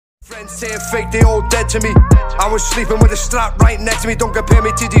Friends saying fake, they all dead to me. I was sleeping with a strap right next to me. Don't compare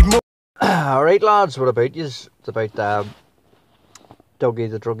me to these Alright lads, what about yous? It's about Dougie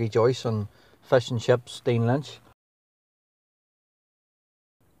the Druggy Joyce and Fish and Chips Dean Lynch.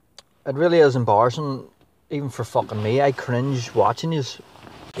 It really is embarrassing, even for fucking me. I cringe watching yous.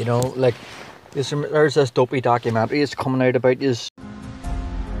 You know, like, there's this dopey documentary that's coming out about yous.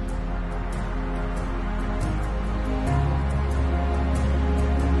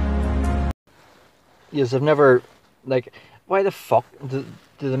 Yous have never, like, why the fuck do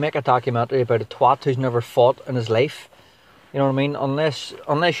they make a documentary about a twat who's never fought in his life? You know what I mean?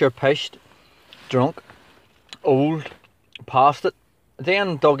 Unless you're pissed, drunk, old, past it,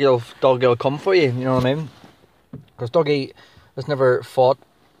 then Dougie'll come for you. You know what I mean? Because Dougie has never fought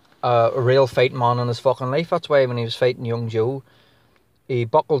a real fighting man in his fucking life. That's why when he was fighting young Joe, he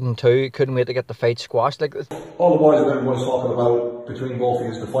buckled in two. Couldn't wait to get the fight squashed. Like all the boys that everyone's talking about between both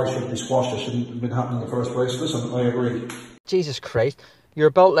of you, the fight shouldn't be squashed. It shouldn't have been happening in the first place. Listen, I agree. Jesus Christ, you're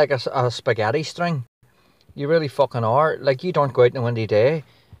built like a spaghetti string. You really fucking are. Like, you don't go out on a windy day,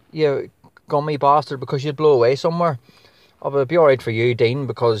 you gummy bastard, because you'd blow away somewhere. Oh, but it'd be alright for you, Dean,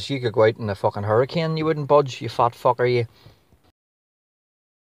 because you could go out in a fucking hurricane, you wouldn't budge, you fat fucker, you.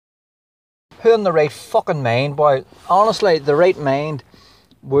 Who in the right fucking mind, boy? Honestly, the right mind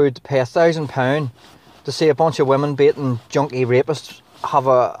would pay £1,000 to see a bunch of women baiting junkie rapists have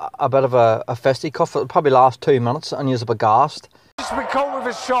a bit of a fisticuff. It'll probably last 2 minutes and you'll be gassed. Just been caught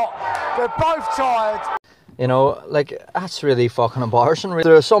with a shot. They're both tired. You know, like, that's really fucking embarrassing.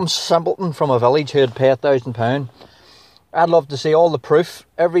 There's some simpleton from a village who'd pay £1,000. I'd love to see all the proof,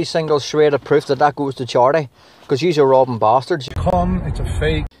 every single shred of proof that goes to charity, because you're robbing bastards. It's a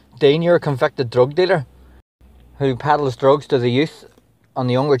fake. Dean, you're a convicted drug dealer who peddles drugs to the youth and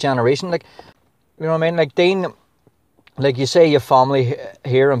the younger generation. Like, you know what I mean? Like, Dean, like you say, your family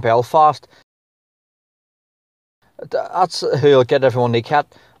here in Belfast, that's who'll get everyone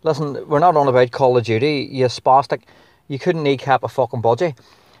kneecapped. Listen, we're not on about Call of Duty, you spastic. You couldn't kneecap a fucking Budgie.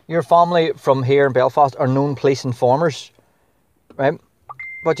 Your family from here in Belfast are known police informers, right?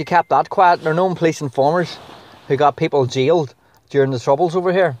 But you kept that quiet. They're known police informers who got people jailed during the troubles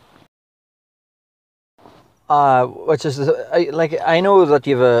over here. Which is, like, I know that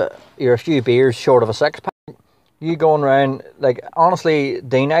you're a few beers short of a six-pack. You going around, like, honestly,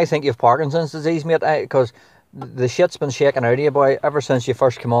 Dean, I think you've Parkinson's disease, mate, because the shit's been shaking out of you, boy, ever since you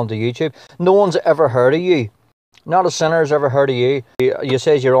first came onto YouTube. No one's ever heard of you. Not a sinner's ever heard of you. You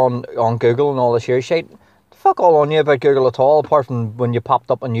says you're on Google and all this here shit. Fuck all on you about Google at all, apart from when you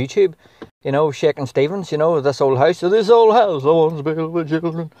popped up on YouTube. You know, Shaking Stevens, you know, this old house, the one's built with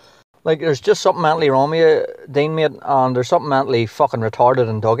children. Like, there's just something mentally wrong with you, Dean, mate, and there's something mentally fucking retarded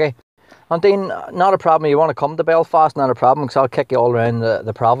in Dougie. And Dean, not a problem, you want to come to Belfast, not a problem, because I'll kick you all around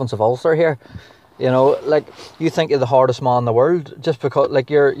the province of Ulster here. You know, like, you think you're the hardest man in the world just because,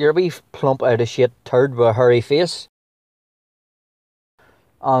 like, you're a wee plump out of shit turd with a hairy face.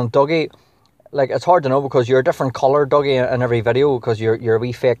 And Dougie, like, it's hard to know because you're a different colour, Dougie, in every video, because you're a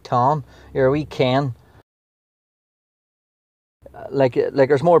wee fake tan. You're a wee Ken. Like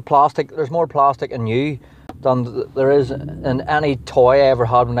there's more plastic in you than there is in any toy I ever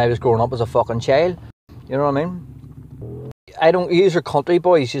had when I was growing up as a fucking child. You know what I mean? I don't use your country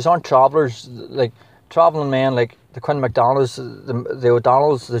boys. You aren't travellers, like travelling men like the Quinn McDonald's, the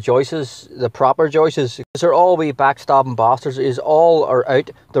O'Donnells, the Joyces, the proper Joyces. They're all wee backstabbing bastards. Is all are out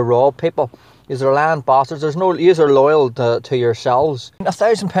to rob people. Is there land bastards? There's no. Yous are loyal to yourselves.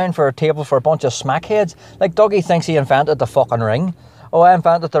 £1,000 for a table for a bunch of smackheads. Like Dougie thinks he invented the fucking ring. Oh, I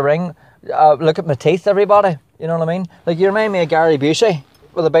invented the ring. Look at my teeth, everybody. You know what I mean? Like, you remind me of Gary Busey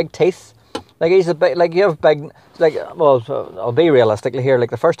with the big teeth. Like, he's a big, like, you have big, like, well, I'll be realistically here, like,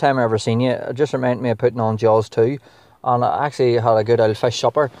 the first time I ever seen you, it just reminded me of putting on Jaws 2, and I actually had a good old fish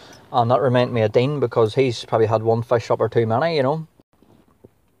supper, and that reminded me of Dean, because he's probably had one fish supper too many, you know.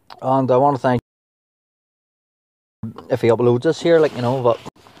 And I want to thank if he uploads this here, like, you know, but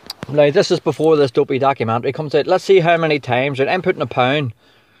now this is before this dopey documentary comes out. Let's see how many times, right, I'm putting £1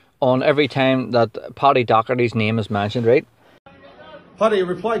 on every time that Paddy Doherty's name is mentioned, right? Paddy,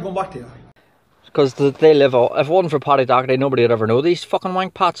 reply, going back to you. Because they live all. If it wasn't for Paddy Doherty, nobody would ever know these fucking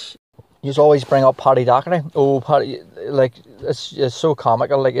wank pats. You always bring up Paddy Doherty. Oh, Paddy, like, it's so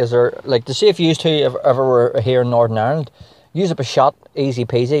comical. Like, is there, like, to see if you two ever were here in Northern Ireland, use up a shot, easy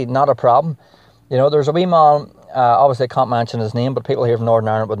peasy, not a problem. You know, there's a wee man, obviously I can't mention his name, but people here from Northern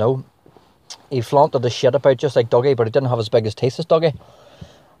Ireland would know. He flaunted the shit about just like Dougie, but he didn't have as big as teeth as Dougie.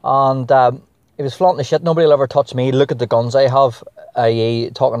 And he was flaunting the shit. Nobody will ever touch me. Look at the guns I have.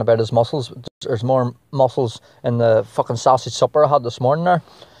 I.e. talking about his muscles. There's more muscles in the fucking sausage supper I had this morning there.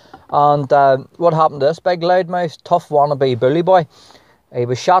 And what happened to this big loudmouth, tough wannabe bully boy? He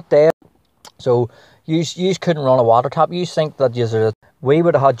was shot dead. So you couldn't run a water tap. You think that we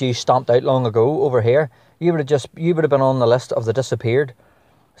would have had you stamped out long ago over here. You would have been on the list of the disappeared.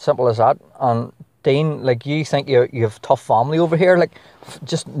 Simple as that. And Dean, like, you think you have tough family over here, like,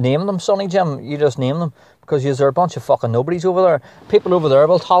 just name them, Sonny Jim. You just name them, because you're a bunch of fucking nobodies over there. People over there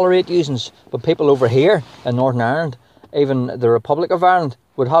will tolerate yous, but people over here in Northern Ireland, even the Republic of Ireland,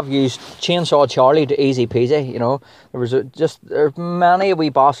 would have used Chainsaw Charlie to easy peasy. You know, there's many wee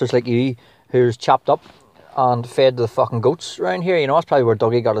bastards like you who's chopped up and fed to the fucking goats around here. You know, that's probably where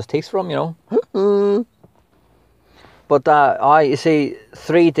Dougie got his teeth from. You know. But you see,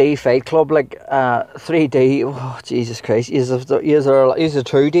 3D Fight Club, like 3D. Oh Jesus Christ! Is a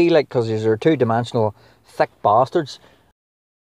 2D, like, because these are two-dimensional thick bastards.